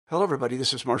Hello, everybody.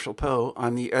 This is Marshall Poe.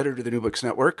 I'm the editor of the New Books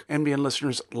Network. NBN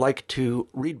listeners like to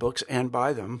read books and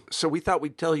buy them. So we thought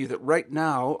we'd tell you that right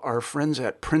now, our friends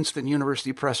at Princeton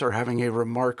University Press are having a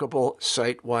remarkable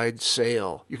site-wide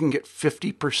sale. You can get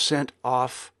 50%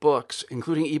 off books,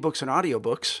 including ebooks and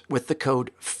audiobooks, with the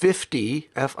code 50,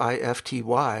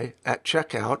 F-I-F-T-Y, at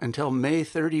checkout until May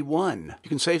 31. You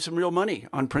can save some real money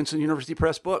on Princeton University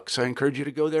Press books. I encourage you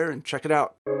to go there and check it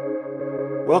out.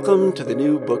 Welcome to the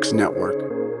New Books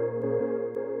Network.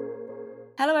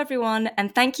 Hello, everyone,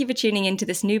 and thank you for tuning into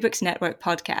this New Books Network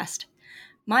podcast.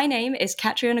 My name is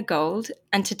Catriona Gold,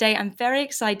 and today I'm very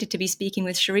excited to be speaking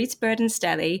with Charisse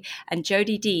Burden-Stelly and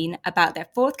Jodi Dean about their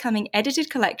forthcoming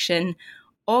edited collection,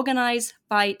 Organize,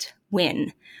 Fight,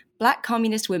 Win, Black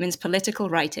Communist Women's Political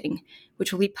Writing,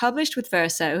 which will be published with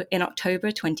Verso in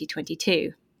October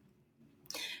 2022.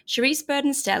 Charisse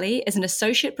Burden-Stelly is an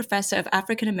associate professor of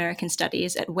African American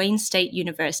Studies at Wayne State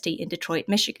University in Detroit,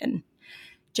 Michigan.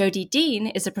 Jodi Dean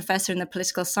is a professor in the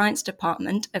Political Science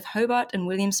Department of Hobart and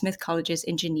William Smith Colleges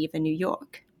in Geneva, New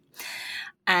York.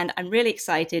 And I'm really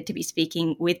excited to be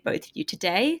speaking with both of you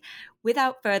today.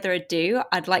 Without further ado,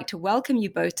 I'd like to welcome you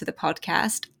both to the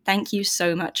podcast. Thank you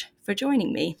so much for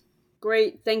joining me.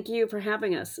 Great. Thank you for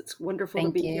having us. It's wonderful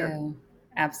to be here.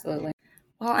 Absolutely.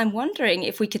 Well, I'm wondering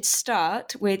if we could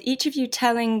start with each of you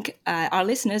telling our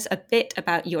listeners a bit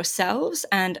about yourselves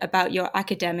and about your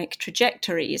academic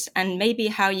trajectories and maybe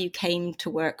how you came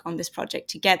to work on this project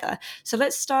together. So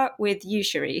let's start with you,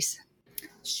 Charisse.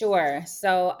 Sure.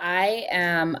 So I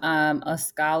am a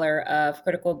scholar of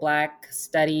critical Black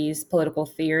studies, political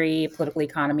theory, political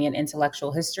economy, and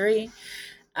intellectual history.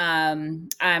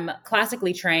 I'm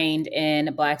classically trained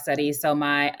in Black studies. So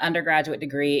my undergraduate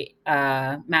degree,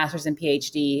 master's and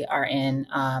PhD are in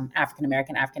African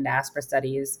American, African diaspora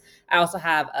studies. I also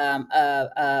have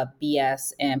a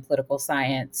BS in political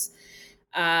science.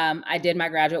 I did my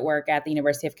graduate work at the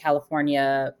University of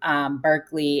California,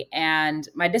 Berkeley, and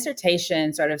my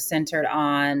dissertation sort of centered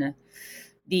on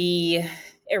the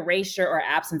erasure or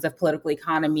absence of political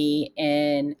economy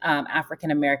in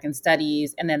African-American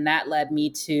studies. And then that led me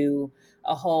to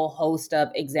a whole host of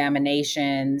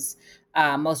examinations.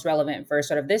 Most relevant for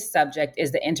sort of this subject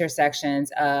is the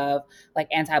intersections of like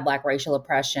anti-Black racial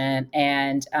oppression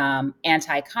and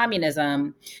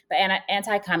anti-communism, but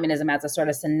anti-communism as a sort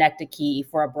of synecdoche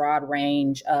for a broad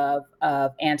range of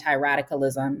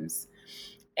anti-radicalisms.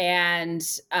 And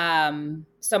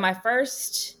so my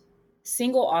first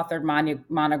single-authored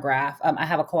monograph. I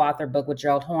have a co-authored book with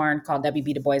Gerald Horne called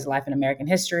W.B. Du Bois' Life in American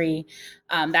History.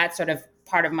 That's sort of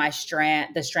part of my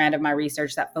the strand of my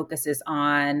research that focuses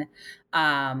on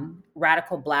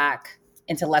radical Black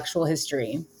intellectual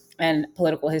history and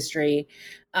political history.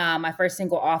 My first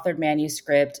single-authored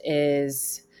manuscript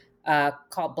is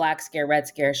called Black Scare, Red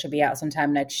Scare, should be out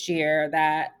sometime next year,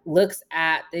 that looks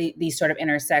at these sort of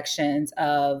intersections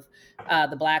of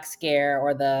the Black Scare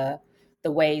or the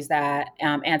ways that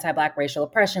anti-Black racial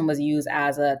oppression was used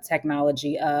as a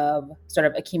technology of sort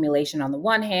of accumulation on the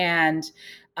one hand,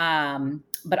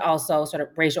 but also sort of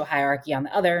racial hierarchy on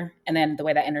the other. And then the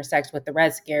way that intersects with the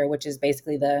Red Scare, which is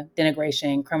basically the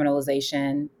denigration,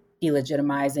 criminalization,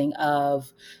 delegitimizing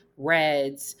of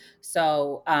Reds.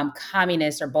 So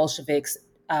communists or Bolsheviks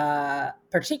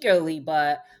particularly,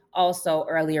 but also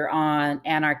earlier on,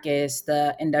 anarchists,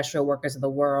 the industrial workers of the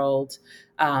world,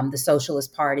 the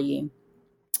Socialist Party,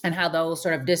 and how those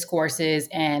sort of discourses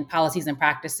and policies and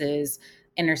practices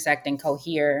intersect and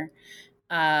cohere.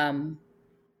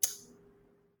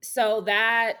 So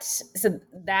that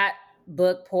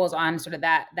book pulls on sort of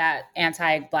that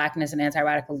anti-Blackness and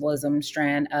anti-radicalism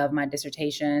strand of my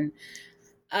dissertation.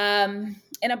 In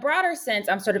a broader sense,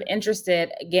 I'm sort of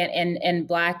interested again in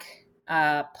Black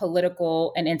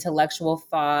political and intellectual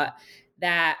thought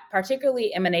that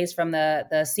particularly emanates from the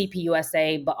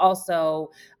CPUSA, but also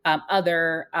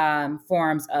other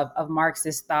forms of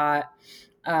Marxist thought.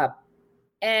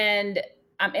 And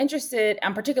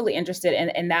I'm particularly interested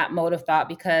in that mode of thought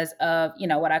because of,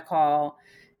 what I call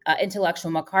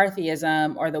intellectual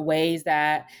McCarthyism, or the ways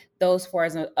that those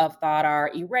forms of thought are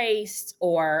erased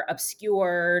or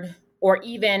obscured or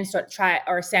even sort of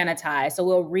sanitized. So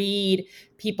we'll read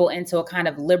people into a kind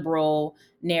of liberal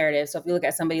narrative. So if you look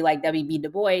at somebody like W.B. Du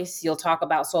Bois, you'll talk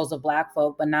about souls of Black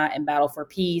folk, but not in Battle for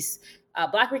Peace.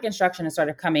 Black Reconstruction is sort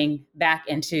of coming back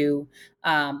into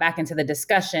the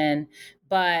discussion,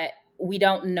 but we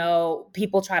don't know.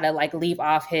 People try to like leave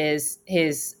off his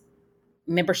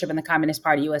membership in the Communist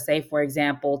Party USA, for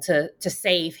example, to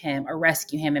save him or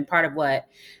rescue him. And part of what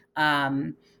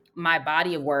my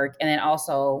body of work, and then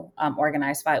also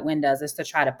Organize, Fight, Win does, is to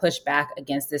try to push back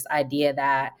against this idea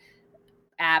that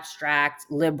abstract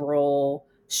liberal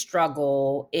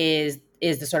struggle is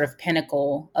the sort of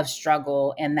pinnacle of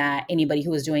struggle, and that anybody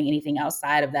who is doing anything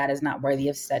outside of that is not worthy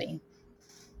of study.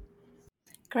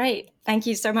 Great. Thank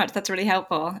you so much. That's really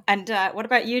helpful. And what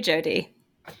about you, Jodi?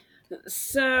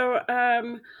 So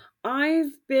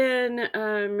I've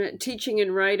been teaching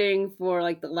and writing for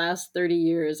like the last 30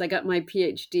 years. I got my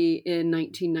PhD in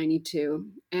 1992.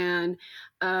 And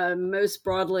most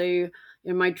broadly,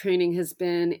 my training has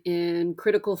been in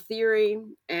critical theory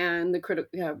and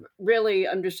really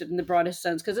understood in the broadest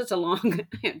sense, because it's a long,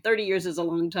 30 years is a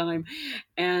long time.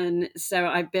 And so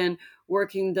I've been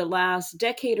working the last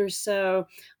decade or so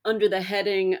under the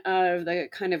heading of the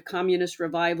kind of communist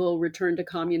revival, return to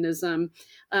communism.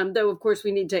 Though, of course,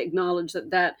 we need to acknowledge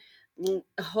that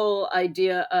whole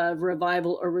idea of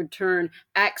revival or return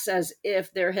acts as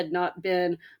if there had not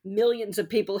been millions of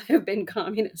people who have been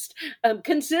communist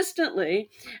consistently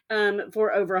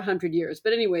for over 100 years.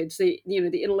 But anyway, it's the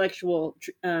intellectual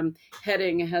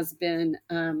heading has been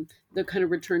the kind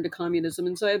of return to communism.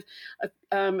 And so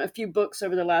I have a few books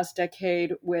over the last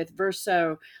decade with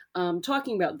Verso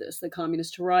talking about this: The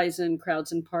Communist Horizon,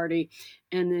 Crowds and Party,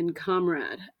 and then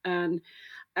Comrade.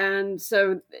 And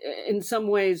so in some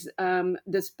ways,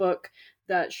 this book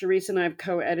that Charisse and I have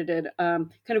co-edited kind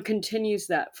of continues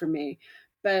that for me.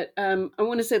 But I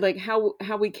want to say, like, how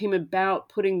we came about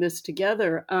putting this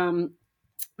together.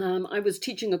 I was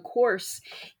teaching a course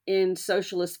in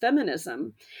socialist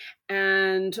feminism,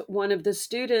 and one of the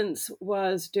students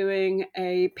was doing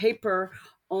a paper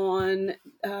on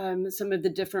some of the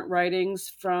different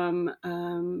writings from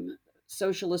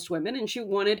socialist women, and she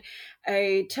wanted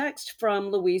a text from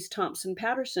Louise Thompson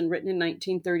Patterson written in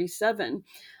 1937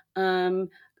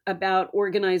 about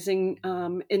organizing,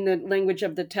 in the language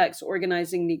of the text,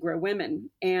 organizing Negro women.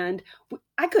 And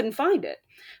I couldn't find it.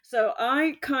 So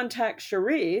I contact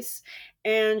Charisse,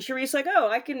 and Charisse like, oh,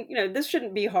 I can, this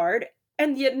shouldn't be hard.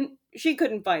 And yet she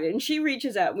couldn't find it. And she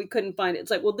reaches out, and we couldn't find it.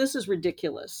 It's like, well, this is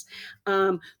ridiculous.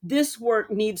 This work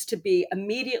needs to be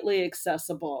immediately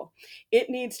accessible. It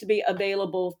needs to be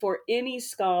available for any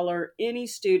scholar, any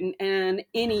student, and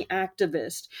any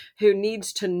activist who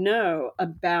needs to know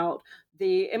about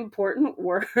the important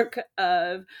work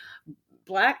of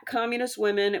Black communist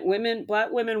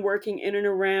Black women working in and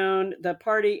around the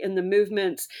party and the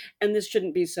movements, and this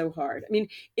shouldn't be so hard. I mean,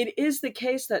 it is the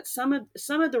case that some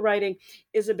of the writing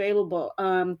is available.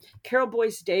 Carol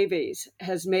Boyce Davies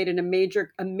has made a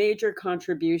major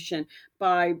contribution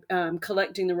by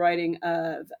collecting the writing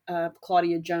of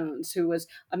Claudia Jones, who was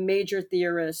a major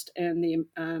theorist in the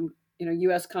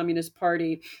U.S. Communist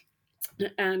Party.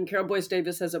 And Carol Boyce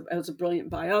Davies has a brilliant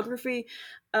biography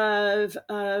of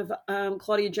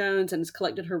Claudia Jones and has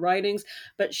collected her writings,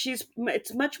 but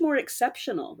it's much more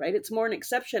exceptional, right? It's more an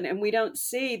exception, and we don't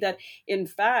see that. In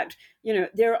fact,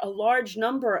 there are a large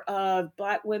number of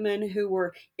Black women who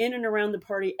were in and around the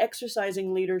party,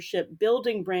 exercising leadership,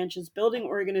 building branches, building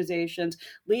organizations,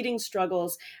 leading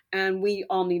struggles, and we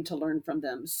all need to learn from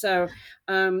them. So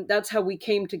that's how we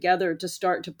came together to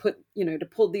start to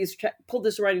pull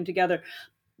this writing together,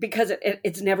 because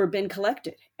it's never been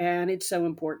collected, and it's so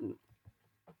important.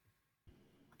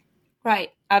 Right,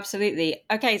 absolutely.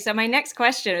 Okay, so my next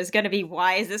question is going to be,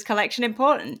 why is this collection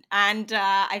important? And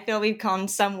I feel we've gone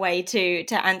some way to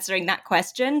answering that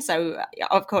question. So,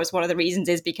 of course, one of the reasons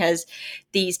is because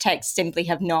these texts simply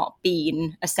have not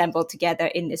been assembled together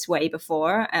in this way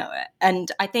before.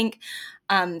 And I think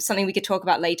something we could talk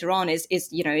about later on is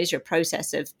your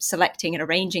process of selecting and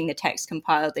arranging the text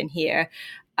compiled in here,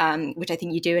 which I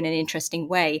think you do in an interesting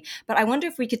way. But I wonder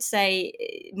if we could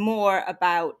say more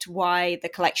about why the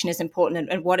collection is important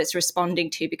and what it's responding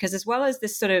to, because as well as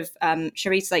this sort of,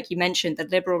 Charisse, like you mentioned, the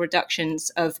liberal reductions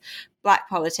of Black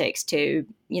politics to,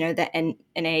 the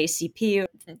NAACP.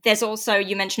 There's also,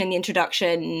 you mentioned in the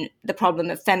introduction, the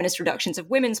problem of feminist reductions of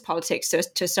women's politics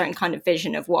to a certain kind of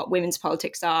vision of what women's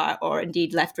politics are, or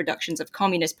indeed left reductions of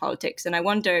communist politics. And I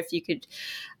wonder if you could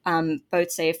both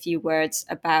say a few words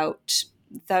about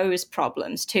those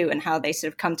problems too, and how they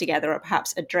sort of come together or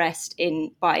perhaps addressed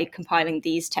by compiling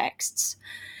these texts.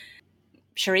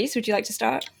 Charisse, would you like to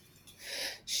start?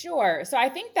 Sure. So I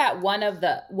think that one of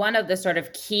the sort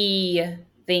of key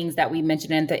things that we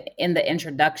mentioned in the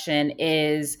introduction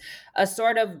is a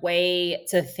sort of way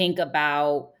to think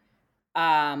about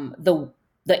the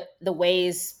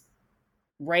ways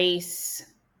race,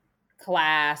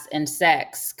 class, and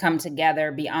sex come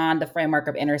together beyond the framework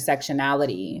of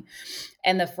intersectionality.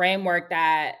 And the framework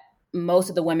that most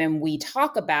of the women we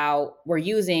talk about were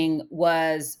using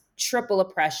was triple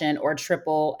oppression or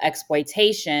triple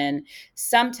exploitation,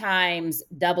 sometimes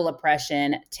double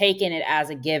oppression, taking it as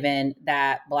a given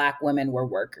that Black women were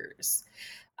workers.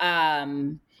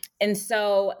 And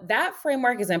so that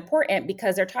framework is important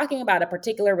because they're talking about a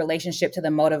particular relationship to the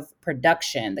mode of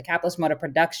production, the capitalist mode of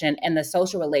production, and the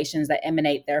social relations that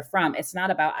emanate therefrom. It's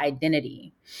not about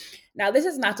identity. Now, this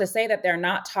is not to say that they're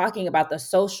not talking about the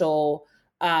social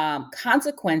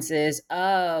consequences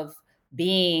of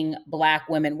being Black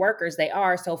women workers. They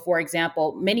are. So, for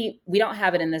example, we don't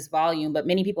have it in this volume, but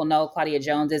many people know Claudia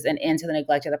Jones is an End to the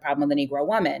Neglect of the Problem of the Negro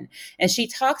Woman. And she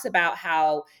talks about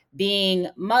how being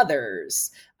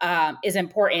mothers is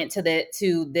important to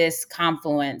this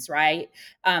confluence, right?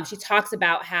 She talks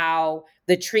about how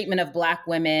the treatment of Black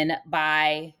women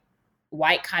by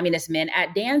white communist men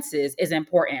at dances is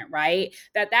important, right?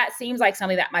 That seems like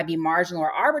something that might be marginal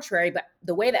or arbitrary, but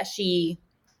the way that she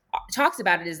talks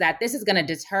about it is that this is going to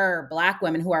deter Black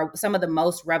women who are some of the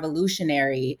most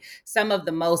revolutionary, some of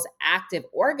the most active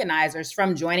organizers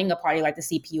from joining a party like the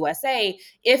CPUSA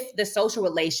if the social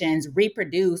relations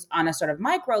reproduce on a sort of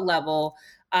micro level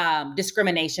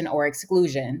discrimination or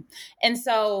exclusion. And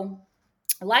so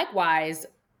likewise,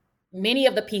 many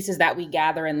of the pieces that we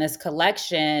gather in this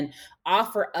collection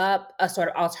offer up a sort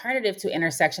of alternative to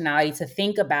intersectionality to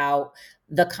think about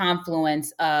the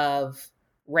confluence of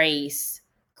race,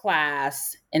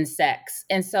 class, and sex.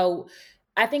 And so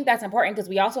I think that's important because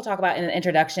we also talk about in the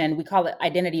introduction, we call it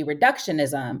identity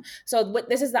reductionism. So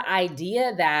this is the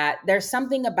idea that there's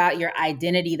something about your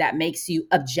identity that makes you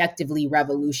objectively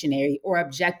revolutionary or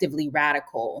objectively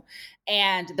radical.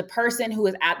 And the person who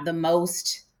is at the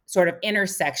most sort of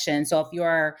intersection, so if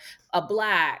you're a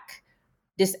Black,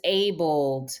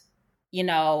 disabled,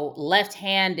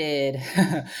 left-handed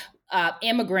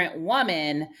immigrant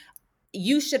woman,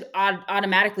 you should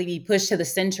automatically be pushed to the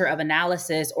center of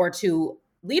analysis or to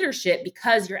leadership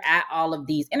because you're at all of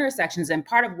these intersections. And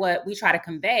part of what we try to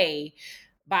convey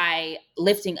by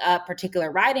lifting up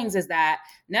particular writings is that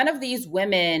none of these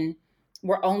women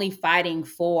were only fighting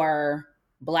for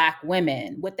Black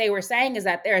women. What they were saying is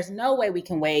that there is no way we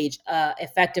can wage an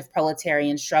effective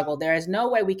proletarian struggle. There is no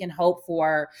way we can hope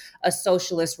for a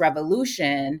socialist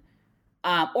revolution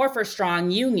or for strong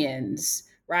unions,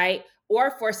 right?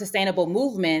 Or for sustainable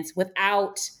movements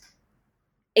without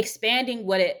expanding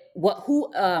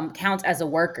who counts as a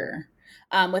worker,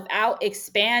 without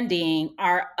expanding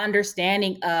our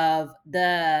understanding of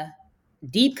the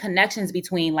deep connections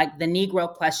between like the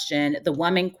Negro question, the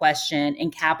woman question,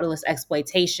 and capitalist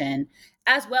exploitation,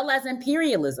 as well as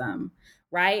imperialism,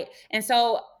 right? And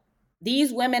so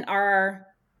these women are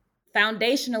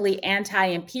foundationally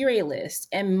anti-imperialist,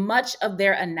 and much of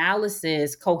their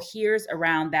analysis coheres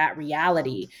around that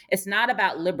reality. It's not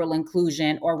about liberal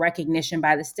inclusion or recognition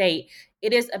by the state.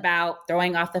 It is about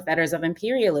throwing off the fetters of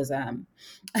imperialism.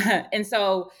 And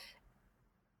so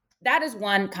that is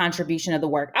one contribution of the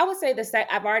work. I would say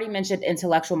I've already mentioned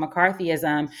intellectual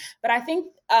McCarthyism, but I think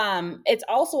it's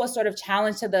also a sort of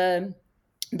challenge to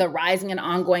the rising and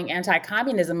ongoing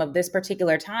anti-communism of this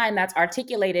particular time that's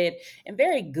articulated in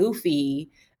very goofy,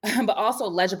 but also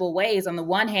legible ways. On the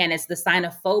one hand, it's the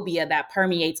xenophobia that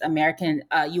permeates American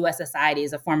U.S. society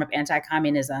as a form of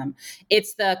anti-communism.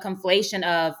 It's the conflation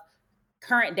of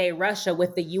current day Russia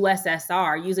with the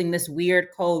USSR using this weird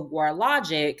Cold War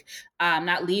logic,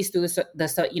 not least through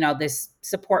this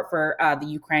support for the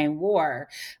Ukraine war,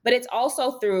 but it's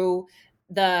also through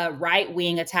the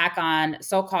right-wing attack on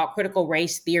so-called critical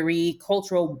race theory,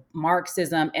 cultural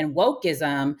Marxism, and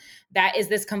wokeism that is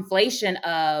this conflation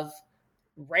of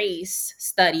race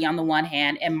study on the one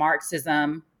hand and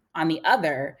Marxism on the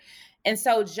other. And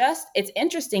so it's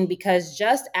interesting because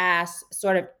just as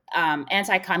sort of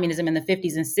anti-communism in the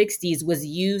 50s and 60s was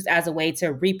used as a way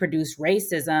to reproduce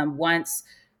racism once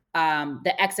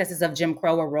the excesses of Jim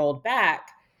Crow were rolled back,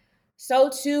 so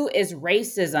too is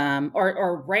racism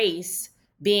or race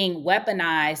being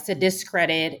weaponized to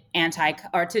discredit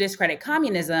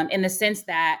communism in the sense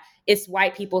that it's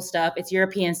white people stuff, it's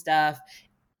European stuff.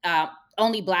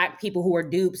 Only Black people who were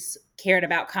dupes cared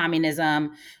about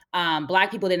communism. Black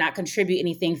people did not contribute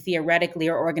anything theoretically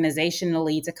or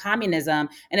organizationally to communism.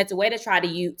 And it's a way to try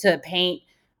to paint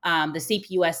the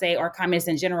CPUSA or communists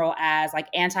in general as like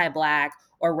anti-Black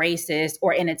or racist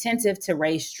or inattentive to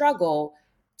race struggle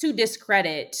to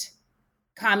discredit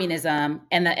communism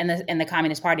and the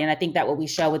Communist Party. And I think that what we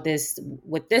show with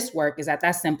this work is that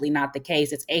that's simply not the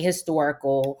case. It's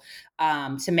ahistorical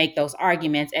to make those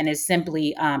arguments and is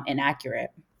simply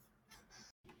inaccurate.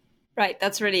 Right,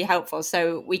 that's really helpful.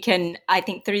 So we can, I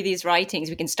think, through these writings,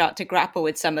 we can start to grapple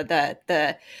with some of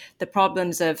the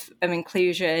problems of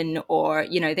inclusion, or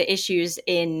the issues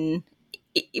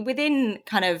within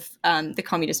kind of the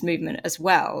communist movement as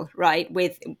well, right?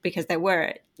 Because there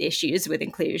were issues with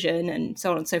inclusion and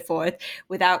so on and so forth,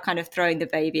 without kind of throwing the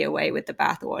baby away with the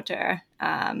bathwater.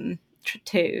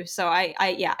 Too. So I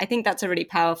think that's a really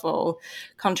powerful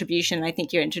contribution. I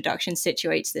think your introduction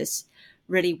situates this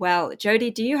really well. Jodi,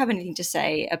 do you have anything to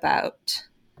say about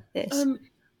this?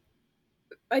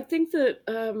 I think that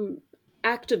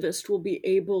activists will be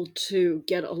able to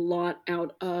get a lot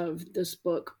out of this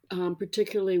book,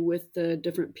 particularly with the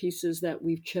different pieces that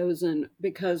we've chosen,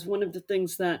 because one of the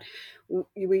things that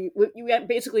we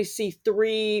basically see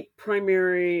three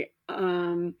primary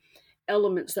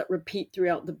elements that repeat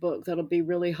throughout the book that'll be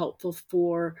really helpful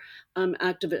for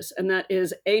activists. And that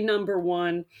is number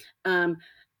one,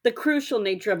 the crucial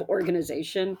nature of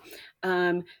organization.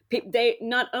 They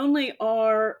not only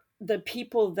are the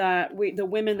people the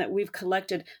women that we've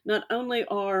collected, not only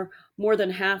are more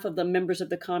than half of them members of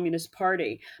the Communist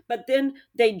Party, but then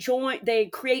they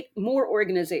create more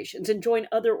organizations and join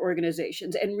other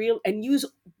organizations and use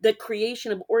the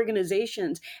creation of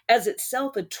organizations as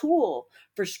itself a tool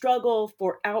for struggle,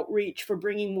 for outreach, for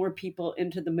bringing more people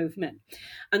into the movement.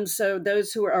 And so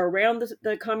those who are around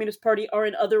the Communist Party are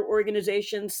in other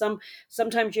organizations.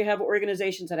 Sometimes you have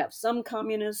organizations that have some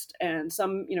communist and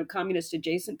some, communist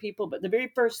adjacent people. But the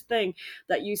very first thing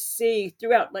that you see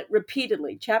throughout, like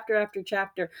repeatedly, chapter after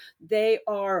chapter, they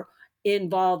are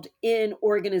involved in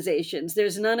organizations.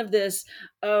 There's none of this,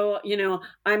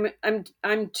 I'm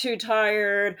too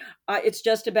tired. It's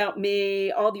just about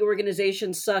me. All the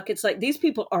organizations suck. It's like these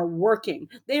people are working.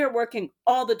 They are working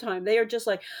all the time. They are just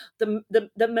like the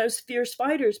most fierce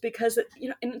fighters because,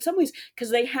 and in some ways, because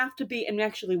they have to be, and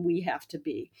actually we have to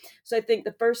be. So I think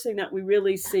the first thing that we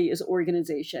really see is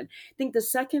organization. I think the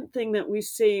second thing that we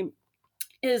see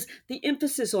is the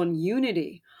emphasis on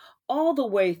unity all the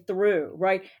way through,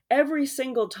 right? Every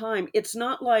single time. It's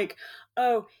not like,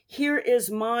 oh, here is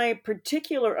my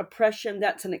particular oppression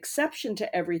that's an exception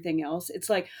to everything else. It's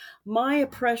like my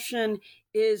oppression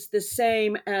is the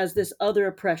same as this other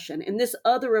oppression, and this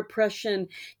other oppression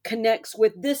connects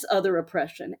with this other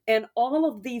oppression, and all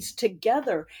of these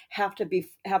together have to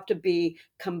be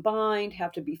combined,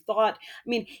 have to be thought. I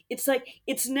mean, it's like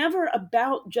it's never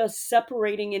about just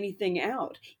separating anything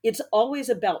out. It's always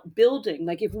about building.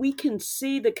 Like if we can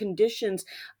see the conditions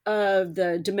of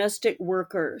the domestic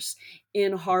workers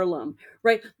in Harlem,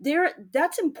 right there,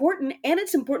 that's important. And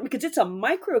it's important because it's a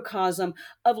microcosm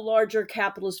of larger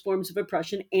capitalist forms of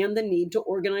oppression and the need to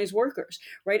organize workers,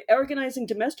 right? Organizing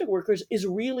domestic workers is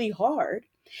really hard.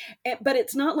 But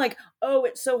it's not like, oh,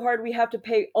 it's so hard, we have to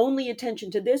pay only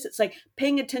attention to this. It's like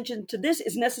paying attention to this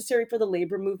is necessary for the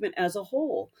labor movement as a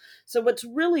whole. So what's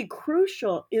really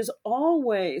crucial is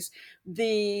always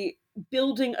the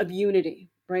building of unity,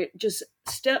 right? Just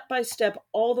step by step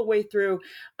all the way through,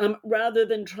 rather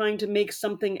than trying to make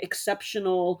something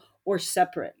exceptional or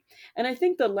separate. And I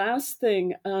think the last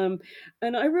thing, and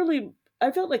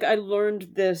I felt like I learned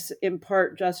this in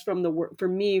part just from the work, for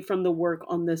me, from the work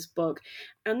on this book.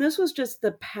 And this was just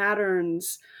the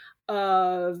patterns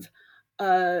of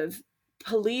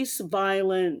police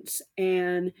violence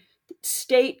and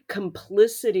state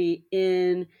complicity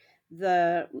in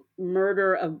the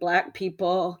murder of Black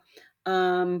people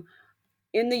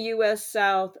in the U.S.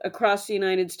 South, across the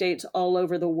United States, all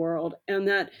over the world. And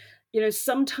that,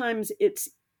 sometimes it's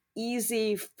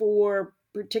easy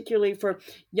particularly for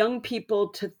young people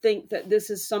to think that this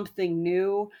is something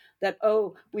new, that,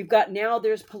 oh,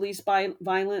 there's police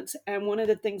violence. And one of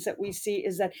the things that we see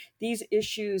is that these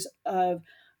issues of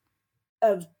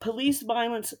police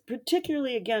violence,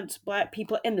 particularly against Black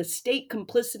people, and the state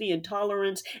complicity and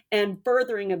tolerance and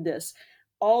furthering of this,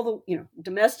 all the,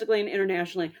 domestically and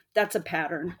internationally, that's a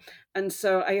pattern. And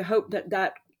so I hope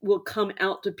that will come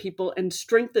out to people and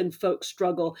strengthen folks'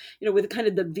 struggle, with kind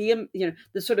of the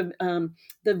vehemence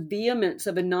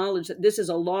of a knowledge that this is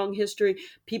a long history.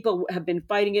 People have been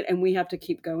fighting it, and we have to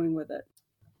keep going with it.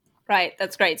 Right,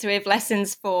 that's great. So we have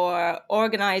lessons for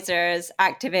organizers,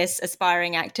 activists,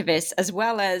 aspiring activists, as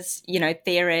well as,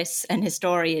 theorists and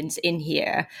historians in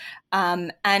here.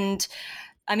 And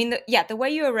I mean, the way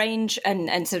you arrange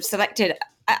and sort of selected,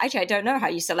 actually, I don't know how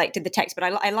you selected the text, but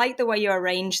I like the way you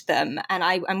arranged them. And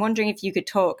I'm wondering if you could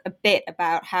talk a bit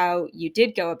about how you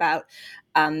did go about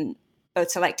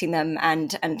both selecting them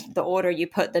and the order you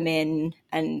put them in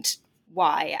and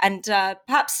why. And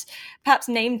perhaps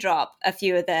name drop a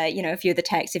few of the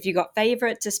texts. If you got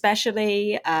favorites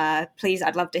especially, please,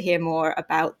 I'd love to hear more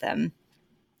about them.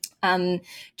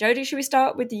 Jodi, should we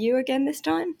start with you again this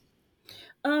time?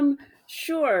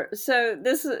 Sure. So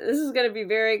this is going to be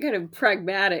very kind of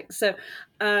pragmatic. So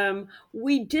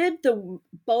we did the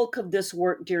bulk of this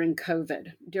work during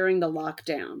COVID, during the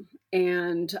lockdown,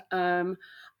 and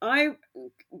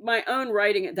my own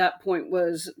writing at that point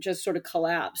was just sort of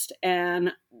collapsed,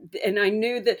 and I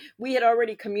knew that we had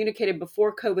already communicated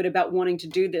before COVID about wanting to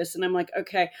do this, and I'm like,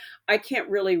 okay, I can't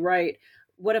really write.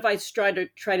 What if I try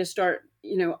to start,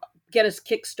 get us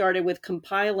kickstarted with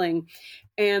compiling,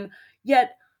 and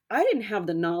yet I didn't have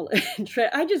the knowledge.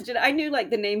 I knew like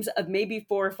the names of maybe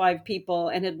 4 or 5 people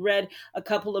and had read a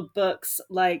couple of books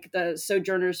like the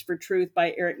Sojourners for Truth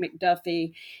by Eric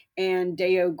McDuffie and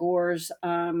Deo Gore's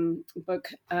book,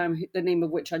 the name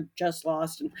of which I just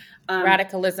lost.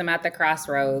 Radicalism at the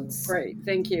Crossroads. Great,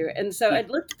 thank you. And so I'd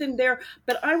looked in there,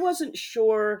 but I wasn't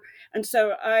sure. And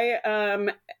so I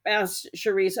asked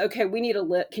Charisse, okay, we need a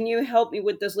list. Can you help me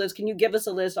with this list? Can you give us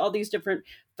a list, all these different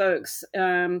folks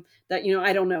that,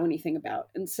 I don't know anything about.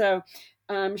 And so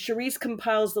Charisse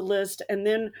compiles the list, and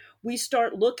then we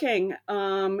start looking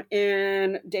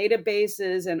in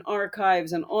databases and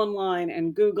archives and online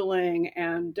and Googling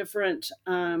and different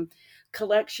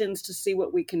collections to see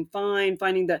what we can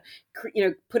finding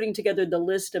putting together the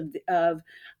list of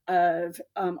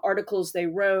articles they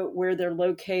wrote, where they're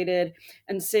located,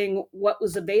 and seeing what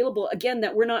was available. Again,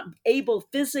 that we're not able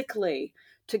physically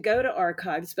to go to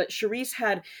archives, but Charisse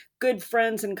had good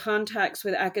friends and contacts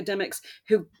with academics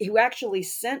who actually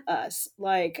sent us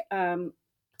with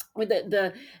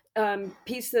the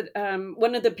piece that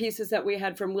one of the pieces that we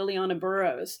had from Liliana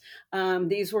Burrows.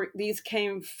 These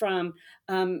came from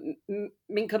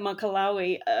Minka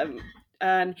Makalawi.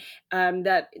 And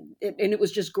it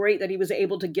was just great that he was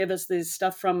able to give us this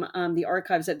stuff from the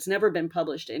archives that's never been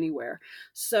published anywhere.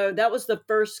 So that was the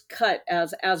first cut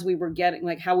as we were getting,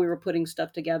 like, how we were putting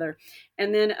stuff together.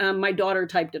 And then my daughter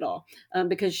typed it all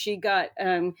because she got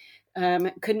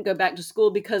couldn't go back to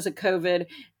school because of COVID,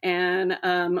 and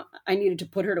I needed to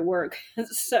put her to work.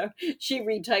 So she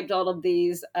retyped all of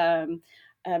these, not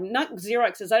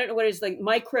Xeroxes, I don't know what it is, like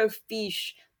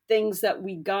microfiche things that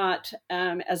we got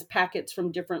as packets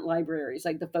from different libraries,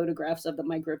 like the photographs of the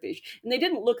microfiche. And they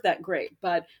didn't look that great,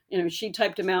 but she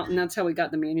typed them out, and that's how we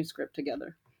got the manuscript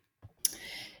together.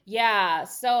 Yeah.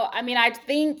 So, I mean, I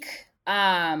think,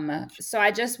 so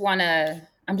I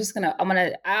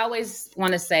always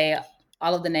want to say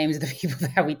all of the names of the people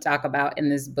that we talk about in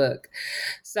this book.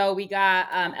 So we got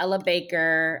Ella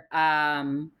Baker,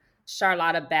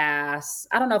 Charlotta Bass.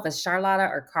 I don't know if it's Charlotta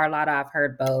or Carlotta. I've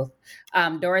heard both.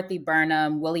 Dorothy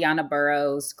Burnham, Liliana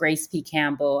Burrows, Grace P.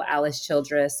 Campbell, Alice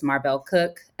Childress, Marvell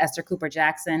Cook, Esther Cooper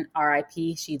Jackson,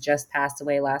 R.I.P. She just passed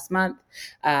away last month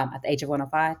at the age of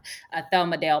 105.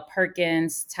 Thelma Dale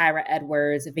Perkins, Tyra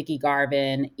Edwards, Vicki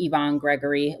Garvin, Yvonne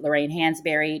Gregory, Lorraine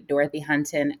Hansberry, Dorothy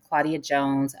Hunton, Claudia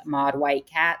Jones, Maud White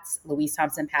Katz, Louise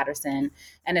Thompson Patterson,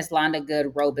 and Islanda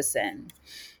Good Robeson.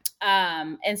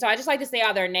 And so I just like to say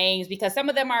all their names because some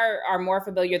of them are more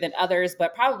familiar than others,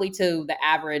 but probably to the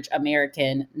average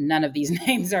American, none of these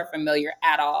names are familiar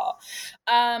at all.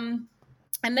 And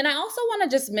then I also want to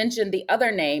just mention the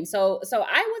other names. So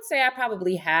I would say I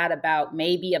probably had about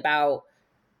 30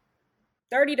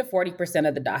 to 40%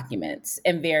 of the documents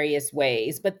in various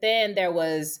ways. But then there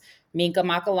was Minka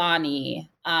Makalani,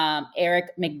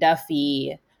 Eric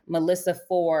McDuffie, Melissa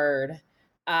Ford,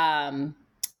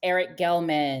 Eric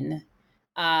Gelman,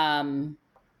 John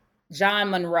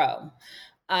Monroe,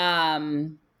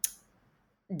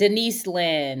 Denise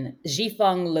Lin,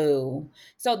 Jifeng Liu.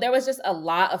 So there was just a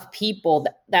lot of people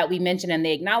that we mentioned in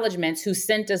the acknowledgments who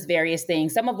sent us various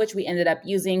things, some of which we ended up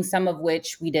using, some of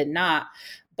which we did not.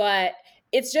 But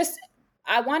it's just,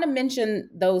 I want to mention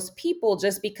those people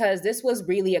just because this was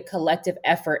really a collective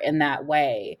effort in that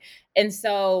way. And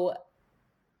so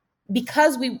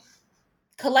because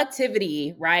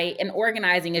collectivity, right, and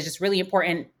organizing is just really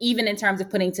important, even in terms of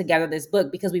putting together this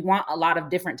book, because we want a lot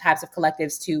of different types of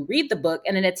collectives to read the book.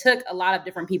 And then it took a lot of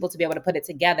different people to be able to put it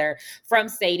together, from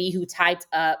Sadie, who typed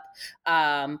up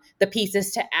the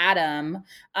pieces, to Adam,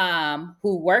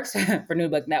 who works for New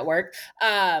Book Network,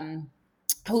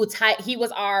 he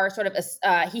was our sort of,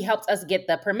 he helped us get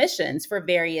the permissions for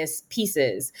various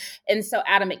pieces. And so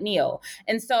Adam McNeil.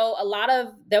 And so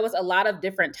there was a lot of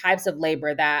different types of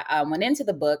labor that went into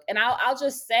the book. And I'll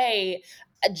just say,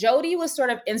 Jodi was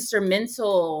sort of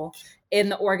instrumental in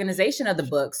the organization of the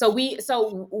book. So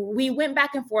we went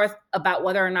back and forth about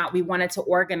whether or not we wanted to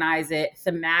organize it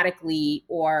thematically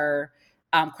or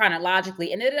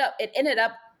chronologically. And it ended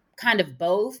up kind of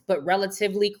both, but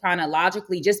relatively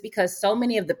chronologically, just because so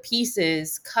many of the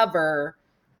pieces cover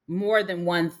more than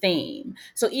one theme.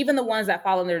 So even the ones that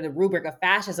fall under the rubric of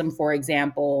fascism, for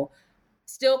example,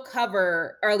 still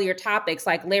cover earlier topics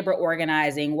like labor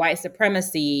organizing, white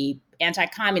supremacy,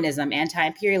 anti-communism,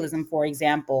 anti-imperialism, for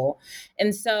example.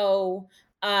 And so,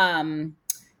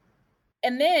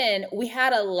 and then we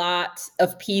had a lot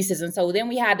of pieces. And so then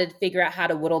we had to figure out how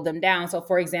to whittle them down. So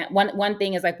for example, one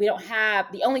thing is like, we don't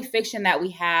have, the only fiction that we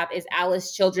have is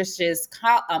Alice Childress's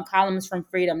columns from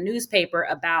Freedom newspaper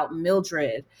about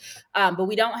Mildred. But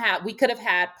we could have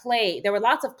had there were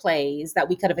lots of plays that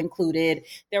we could have included.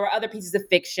 There were other pieces of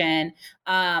fiction.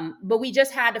 But we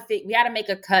just had to make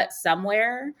a cut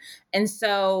somewhere. And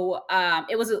so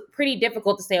it was pretty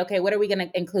difficult to say, okay, what are we going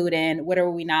to include in? What are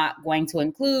we not going to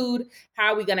include?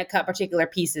 How are we going to cut particular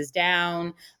pieces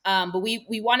down? But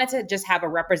we wanted to just have a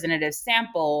representative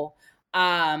sample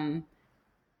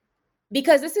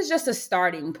because this is just a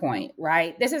starting point,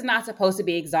 right? This is not supposed to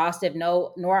be exhaustive.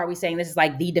 No, nor are we saying this is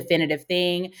like the definitive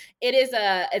thing.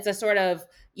 It's a sort of,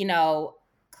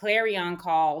 clarion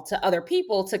call to other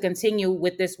people to continue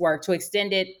with this work, to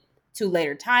extend it to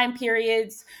later time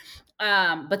periods.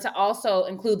 But to also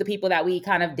include the people that we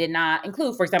kind of did not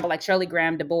include, for example, like Shirley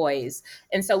Graham Du Bois.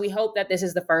 And so we hope that this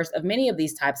is the first of many of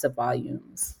these types of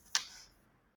volumes.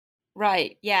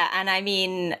 Right. Yeah. And I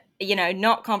mean,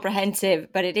 not comprehensive,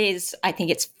 but it is, I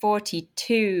think it's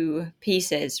 42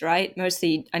 pieces, right?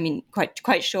 Mostly, I mean,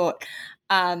 quite short.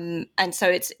 And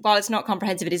so while it's not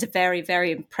comprehensive, it is a very,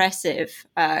 very impressive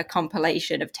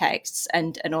compilation of texts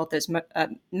and authors,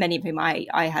 many of whom I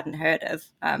hadn't heard of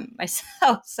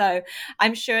myself. So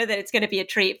I'm sure that it's going to be a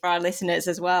treat for our listeners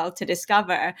as well to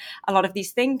discover a lot of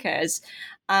these thinkers.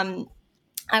 I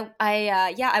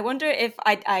wonder if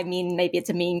I mean, maybe it's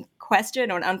a mean question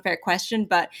or an unfair question,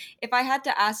 but if I had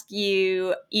to ask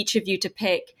each of you to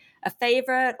pick a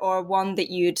favorite or one that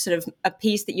a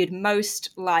piece that you'd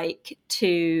most like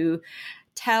to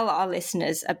tell our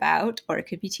listeners about, or it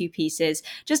could be two pieces,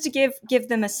 just to give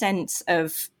them a sense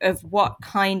of what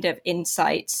kind of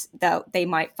insights that they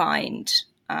might find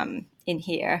in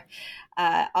here.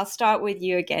 I'll start with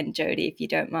you again, Jodi, if you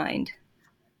don't mind.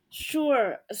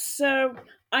 Sure. So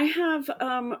I have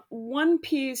one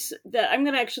piece that I'm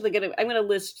going to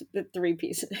list the three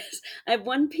pieces. I have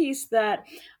one piece that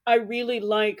I really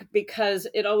like because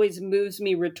it always moves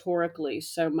me rhetorically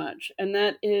so much. And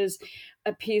that is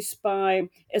a piece by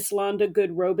Islanda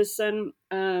Good-Robeson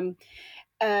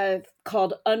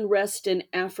called Unrest in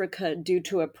Africa Due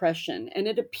to Oppression. And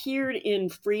it appeared in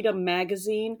Freedom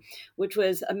magazine, which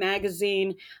was a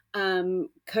magazine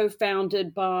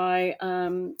co-founded by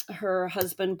her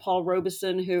husband, Paul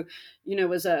Robeson, who,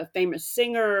 was a famous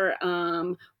singer,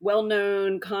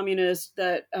 well-known communist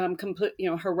that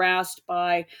harassed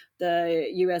by the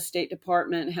U.S. State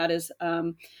Department, had his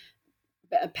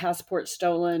passport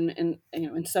stolen,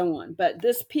 and so on. But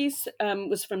this piece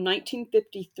was from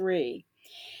 1953.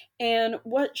 And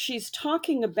what she's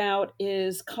talking about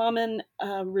is common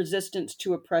resistance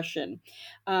to oppression.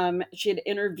 She had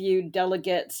interviewed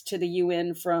delegates to the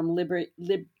UN from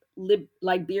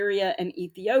Liberia and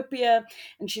Ethiopia,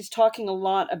 and she's talking a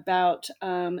lot about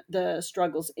the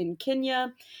struggles in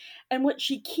Kenya. And what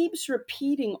she keeps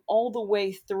repeating all the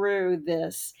way through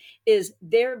this is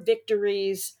their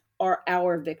victories are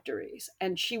our victories.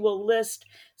 And she will list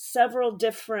several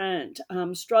different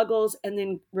struggles and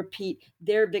then repeat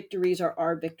their victories are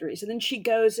our victories. And then she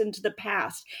goes into the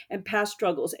past and past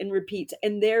struggles and repeats,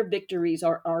 and their victories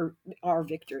are our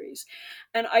victories.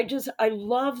 And I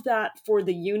love that for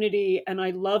the unity, and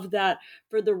I love that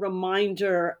for the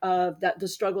reminder of that the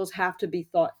struggles have to be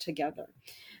thought together.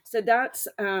 So that's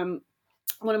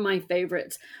one of my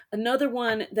favorites. Another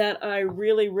one that I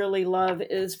really, really love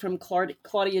is from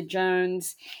Claudia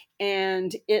Jones,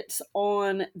 and it's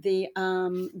on the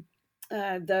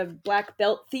Black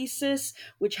Belt thesis,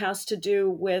 which has to do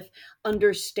with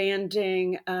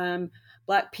understanding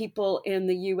Black people in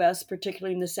the U.S.,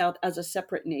 particularly in the South, as a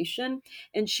separate nation.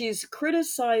 And she's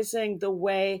criticizing the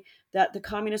way that the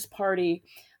Communist Party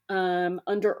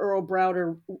under Earl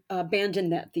Browder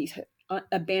abandoned that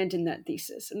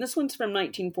thesis. And this one's from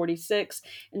 1946,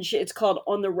 and it's called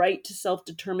On the Right to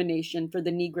Self-Determination for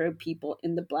the Negro People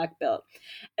in the Black Belt.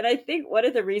 And I think one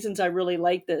of the reasons I really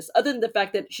like this, other than the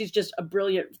fact that she's just a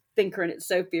brilliant thinker and it's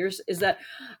so fierce, is that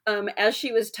as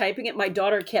she was typing it, my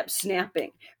daughter kept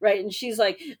snapping, right? And she's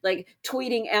like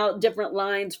tweeting out different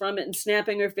lines from it and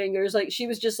snapping her fingers. Like she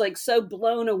was just like so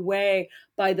blown away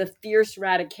by the fierce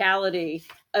radicality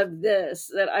of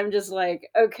this that I'm just like,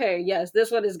 okay, yes,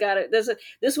 this one has got it.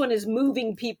 This one is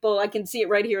moving people. I can see it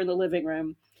right here in the living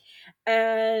room.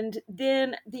 And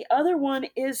then the other one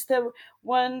is the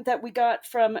one that we got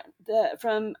from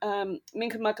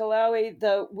Minka Makalawi,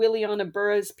 the Williana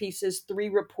Burroughs pieces, 3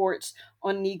 Reports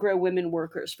on Negro Women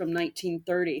Workers from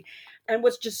 1930. And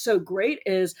what's just so great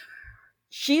is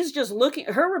she's just looking,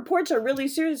 her reports are really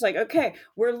serious. Like, okay,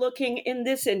 we're looking in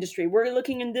this industry, we're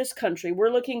looking in this country, we're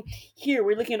looking here,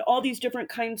 we're looking at all these different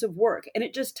kinds of work. And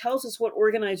it just tells us what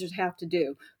organizers have to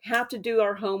do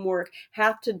our homework,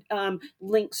 have to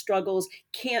link struggles,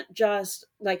 can't just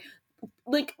like,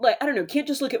 I don't know, can't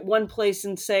just look at one place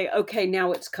and say, okay,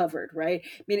 now it's covered, right?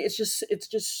 I mean, it's just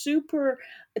super,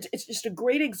 it's just a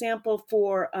great example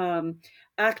for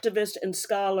activists and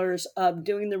scholars of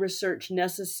doing the research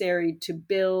necessary to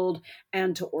build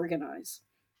and to organize.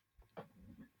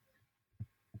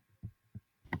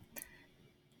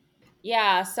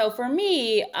 Yeah, so for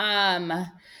me,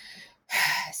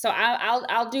 so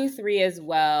I'll do 3 as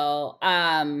well.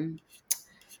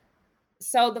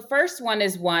 So the first one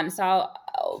is one. So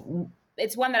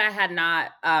it's one that I had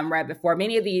not read before.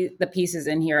 Many of the pieces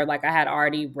in here, like I had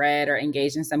already read or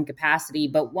engaged in some capacity,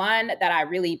 but one that I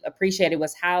really appreciated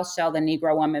was How Shall the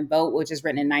Negro Woman Vote, which is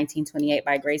written in 1928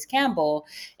 by Grace Campbell.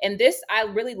 And this, I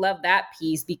really love that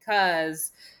piece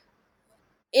because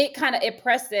it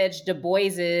presaged Du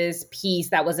Bois's piece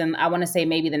that was in, I want to say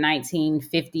maybe the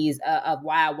 1950s of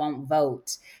Why I Won't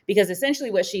Vote. Because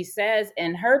essentially what she says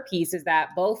in her piece is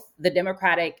that both the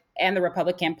Democratic and the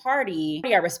Republican Party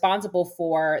are responsible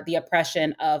for the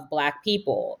oppression of Black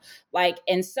people. Like,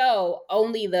 and so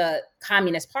only the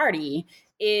Communist Party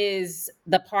is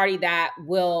the party that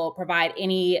will provide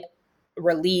any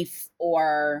relief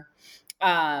or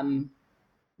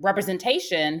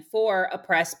representation for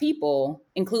oppressed people,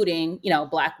 including,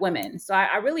 Black women. So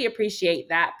I really appreciate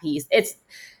that piece. This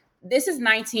is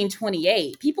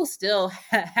 1928. People still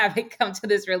haven't come to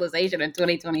this realization in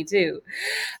 2022.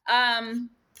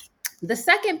 The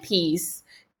second piece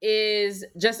is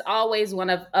just always one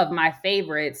of my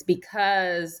favorites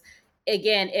because,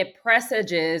 again, it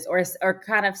presages or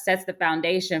kind of sets the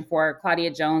foundation for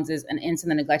Claudia Jones's An End to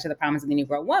the Neglect of the Promise of the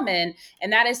Negro Woman.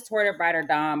 And that is Toward a Brighter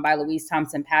Dawn by Louise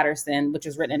Thompson Patterson, which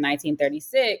was written in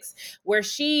 1936, where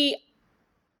she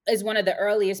is one of the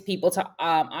earliest people to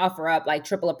offer up like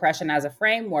triple oppression as a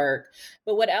framework.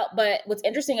 But what's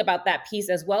interesting about that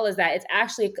piece as well is that it's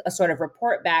actually a sort of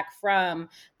report back from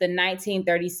the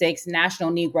 1936 National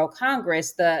Negro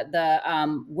Congress,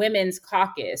 the Women's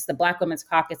Caucus, the Black Women's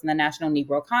Caucus in the National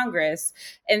Negro Congress.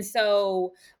 And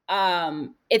so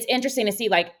it's interesting to see,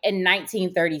 like, in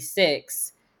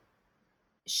 1936,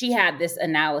 she had this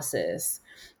analysis.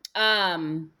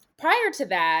 Prior to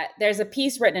that, there's a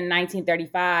piece written in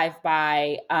 1935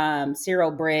 by Cyril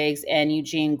Briggs and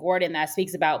Eugene Gordon that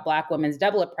speaks about Black women's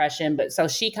double oppression. But so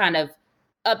she kind of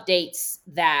updates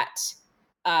that.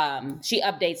 She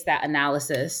updates that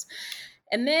analysis.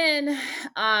 And then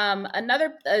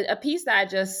a piece that I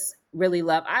just really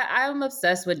love. I'm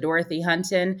obsessed with Dorothy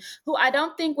Hunton, who I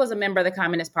don't think was a member of the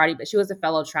Communist Party, but she was a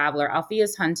fellow traveler.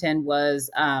 Alpheus Hunton was,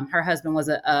 her husband was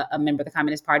a member of the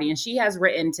Communist Party, and she has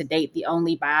written to date the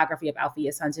only biography of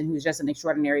Alpheus Hunton, who's just an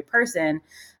extraordinary person.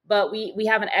 But we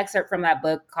have an excerpt from that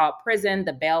book called Prison,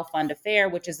 the Bail Fund Affair,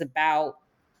 which is about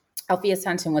Alpheus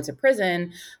Hunton went to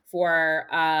prison for,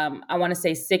 I want to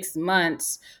say 6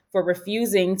 months for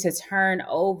refusing to turn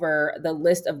over the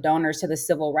list of donors to the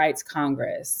Civil Rights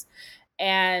Congress.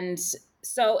 And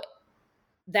so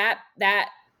that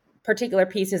particular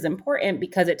piece is important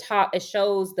because it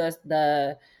shows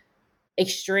the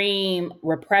extreme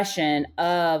repression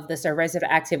of the Subversive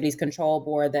Activities Control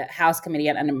Board, the House Committee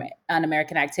on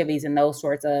Un-American Activities, and those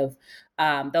sorts of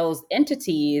those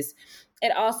entities.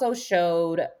 It also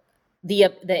showed the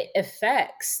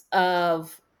effects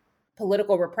of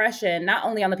political repression, not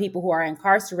only on the people who are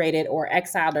incarcerated or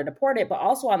exiled or deported, but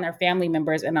also on their family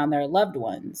members and on their loved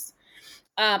ones.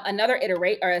 A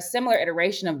similar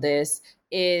iteration of this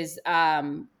is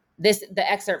the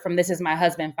excerpt from This Is My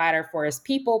Husband, Fighter for His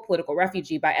People, Political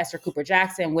Refugee by Esther Cooper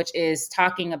Jackson, which is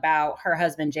talking about her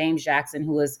husband, James Jackson,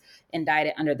 who was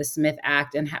indicted under the Smith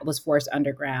Act and was forced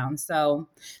underground. So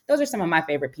those are some of my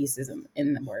favorite pieces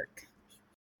in the work.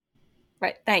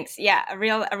 Right. Thanks. Yeah, a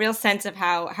real sense of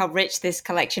how rich this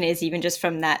collection is, even just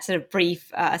from that sort of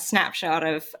brief snapshot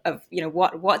of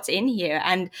what's in here.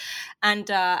 And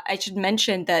I should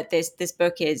mention that this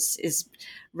book is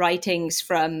writings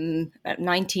from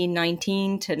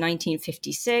 1919 to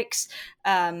 1956,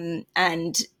 and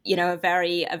a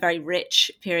very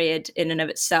rich period in and of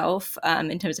itself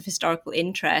in terms of historical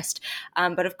interest.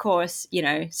 But of course,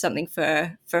 something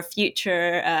for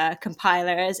future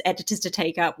compilers, editors to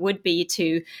take up would be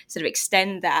to sort of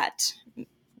extend that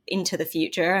into the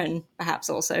future and perhaps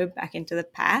also back into the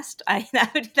past.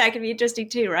 That could be interesting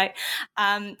too, right?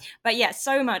 But yeah,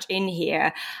 so much in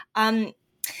here.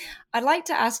 I'd like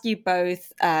to ask you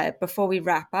both before we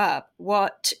wrap up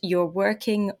what you're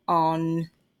working on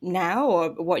now, or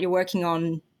what you're working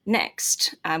on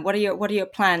next. What are your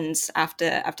plans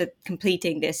after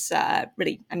completing this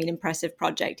really, impressive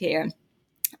project here?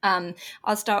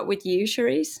 I'll start with you,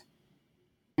 Charisse.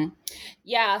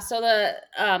 Yeah, so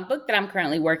the book that I'm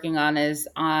currently working on is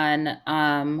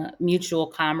on mutual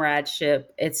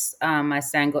comradeship. It's my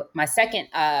second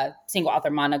single author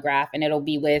monograph, and it'll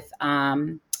be with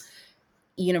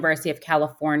University of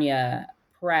California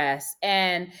Press.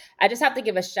 And I just have to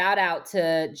give a shout out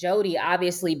to Jodi,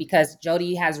 obviously, because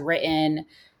Jodi has written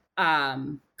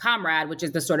Comrade, which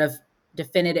is the sort of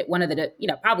definitive, one of the,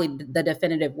 probably the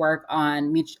definitive work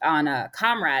on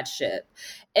comradeship.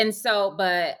 And so,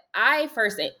 but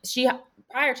she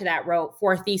prior to that wrote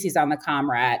 4 theses on the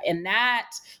Comrade. And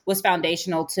that was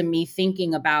foundational to me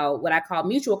thinking about what I call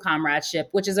mutual comradeship,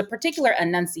 which is a particular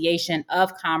enunciation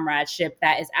of comradeship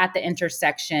that is at the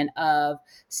intersection of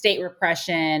state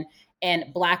repression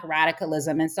and Black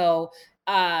radicalism. And so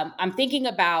I'm thinking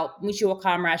about mutual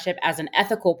comradeship as an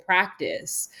ethical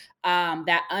practice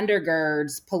that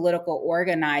undergirds political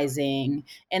organizing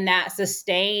and that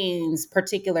sustains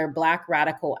particular Black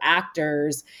radical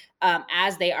actors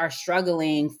as they are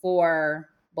struggling for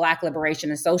Black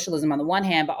liberation and socialism on the one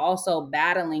hand, but also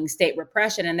battling state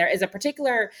repression. And there is a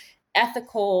particular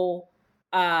ethical,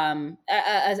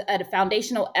 a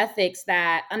foundational ethics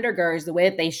that undergirds the way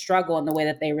that they struggle and the way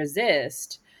that they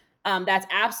resist. That's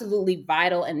absolutely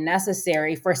vital and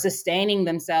necessary for sustaining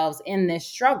themselves in this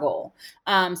struggle.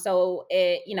 So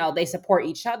they support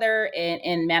each other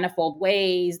in manifold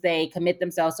ways. They commit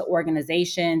themselves to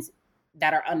organizations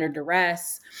that are under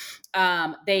duress.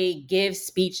 They give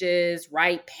speeches,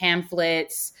 write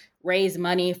pamphlets, raise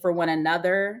money for one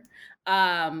another.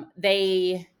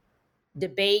 They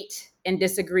debate and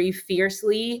disagree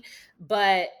fiercely,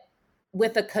 but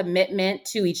with a commitment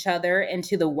to each other and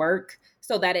to the work,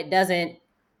 so that it doesn't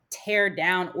tear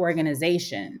down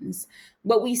organizations.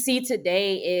 What we see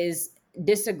today is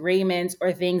disagreements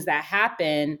or things that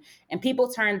happen, and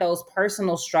people turn those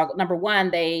personal struggles. Number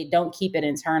one, they don't keep it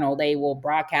internal. They will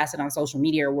broadcast it on social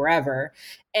media or wherever,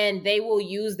 and they will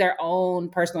use their own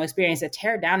personal experience to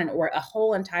tear down a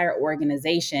whole entire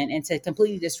organization and to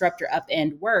completely disrupt your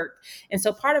upend work. And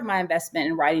so part of my investment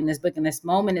in writing this book in this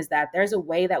moment is that there's a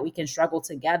way that we can struggle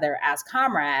together as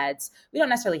comrades. We don't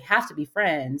necessarily have to be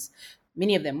friends.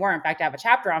 Many of them were. In fact, I have a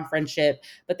chapter on friendship,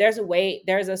 but there's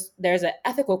an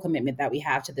ethical commitment that we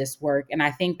have to this work. And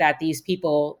I think that these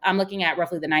people, I'm looking at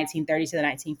roughly the 1930s to the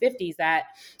 1950s, that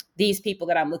these people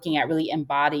that I'm looking at really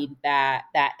embodied that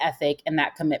ethic and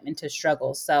that commitment to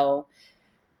struggle. So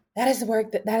that is the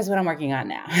work that is what I'm working on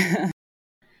now.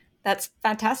 That's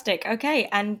fantastic. Okay.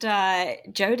 And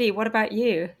Jodi, what about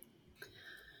you?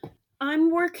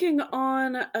 I'm working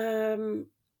on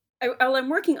I'm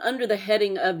working under the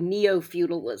heading of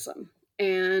neo-feudalism,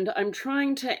 and I'm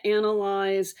trying to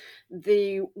analyze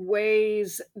the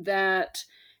ways that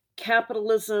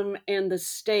capitalism and the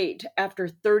state, after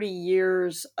 30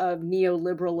 years of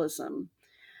neoliberalism,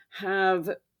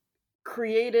 have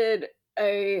created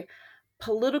a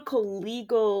political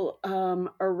legal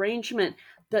arrangement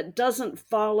that doesn't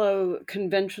follow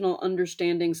conventional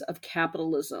understandings of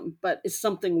capitalism, but is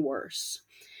something worse.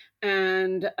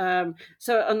 And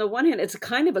so on the one hand, it's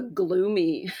kind of a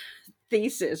gloomy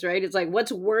thesis, right? It's like,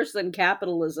 what's worse than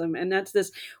capitalism? And that's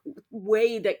this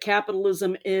way that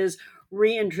capitalism is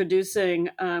reintroducing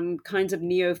kinds of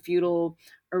neo-feudal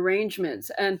arrangements.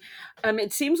 And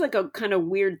it seems like a kind of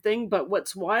weird thing, but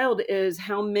what's wild is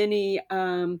how many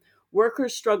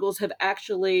workers' struggles have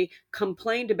actually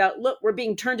complained about, look, we're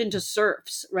being turned into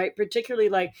serfs, right? Particularly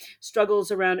like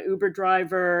struggles around Uber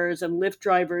drivers and Lyft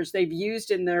drivers. They've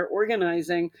used in their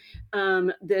organizing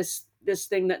this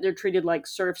thing that they're treated like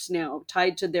serfs now,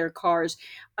 tied to their cars.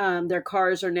 Their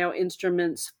cars are now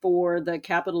instruments for the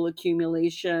capital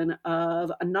accumulation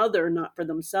of another, not for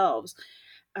themselves.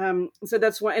 So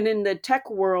that's why, and in the tech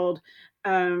world,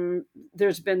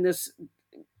 there's been this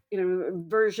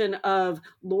version of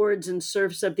lords and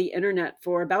serfs of the internet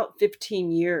for about 15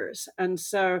 years. And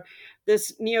so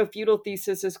this neo-feudal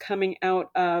thesis is coming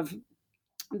out of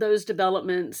those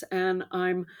developments. And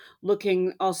I'm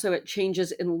looking also at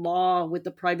changes in law with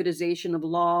the privatization of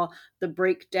law, the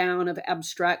breakdown of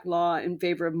abstract law in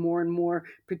favor of more and more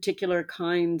particular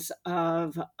kinds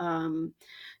of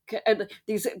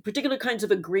these particular kinds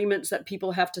of agreements that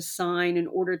people have to sign in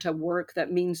order to work.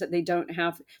 That means that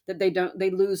they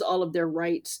lose all of their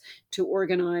rights to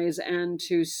organize and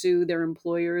to sue their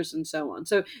employers and so on.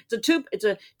 So it's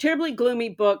a terribly gloomy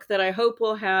book that I hope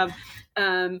will have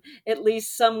at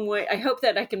least some way. I hope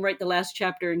that I can write the last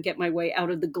chapter and get my way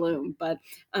out of the gloom. But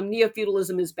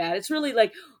neo-feudalism is bad. It's really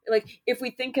like if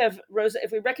we think of Rosa,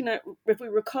 if we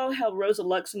recall how Rosa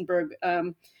Luxemburg,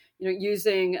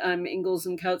 using Engels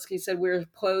and Kautsky, said we're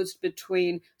posed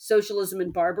between socialism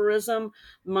and barbarism.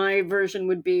 My version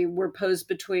would be we're posed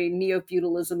between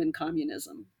neo-feudalism and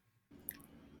communism.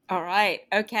 All right.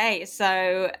 Okay.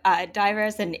 So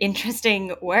diverse and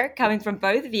interesting work coming from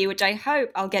both of you, which I hope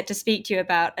I'll get to speak to you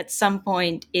about at some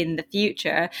point in the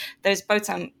future. Those both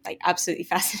sound like absolutely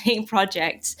fascinating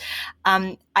projects.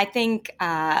 I think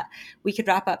we could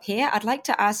wrap up here. I'd like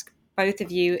to ask both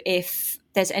of you if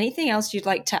there's anything else you'd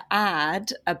like to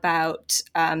add about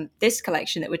this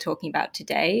collection that we're talking about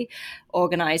today,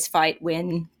 Organize, Fight,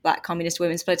 Win, Black Communist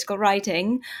Women's Political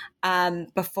Writing,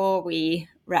 before we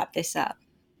wrap this up.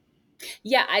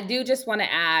 Yeah, I do just want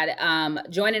to add,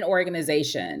 join an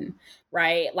organization,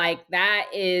 right? Like that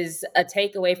is a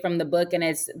takeaway from the book. And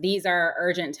these are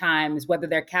urgent times, whether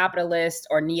they're capitalist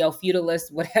or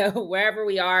neo-feudalist, whatever, wherever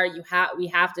we are, we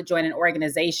have to join an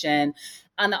organization.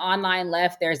 On the online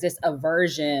left, there's this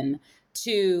aversion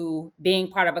to being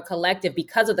part of a collective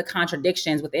because of the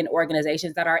contradictions within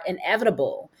organizations that are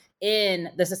inevitable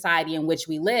in the society in which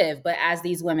we live. But as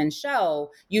these women show,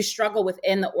 you struggle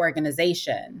within the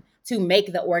organization to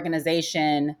make the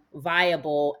organization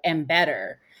viable and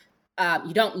better. You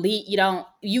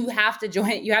have to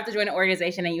join an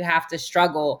organization and you have to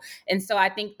struggle. And so I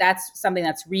think that's something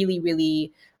that's really,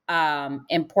 really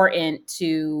important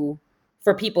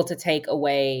for people to take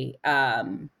away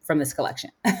from this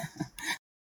collection.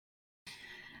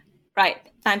 Right.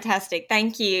 Fantastic.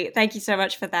 Thank you. Thank you so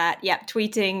much for that. Yep.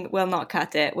 Tweeting will not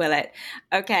cut it, will it?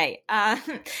 Okay.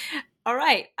 All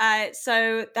right.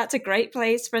 So that's a great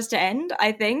place for us to end,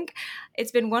 I think.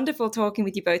 It's been wonderful talking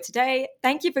with you both today.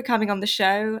 Thank you for coming on the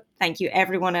show. Thank you,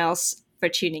 everyone else, for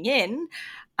tuning in.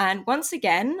 And once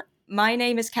again, my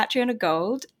name is Catriona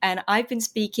Gold, and I've been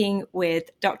speaking with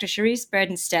Dr. Charisse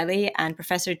Burden-Stelly and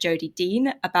Professor Jodi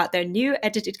Dean about their new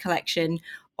edited collection,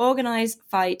 Organize,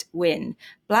 Fight, Win,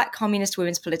 Black Communist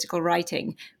Women's Political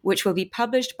Writing, which will be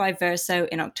published by Verso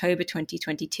in October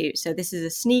 2022. So this is a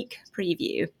sneak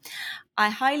preview. I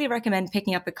highly recommend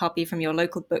picking up a copy from your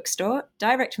local bookstore,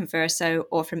 direct from Verso,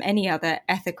 or from any other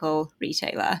ethical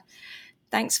retailer.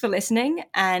 Thanks for listening,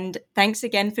 and thanks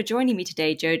again for joining me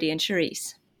today, Jodi and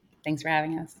Charisse. Thanks for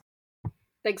having us.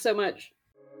 Thanks so much.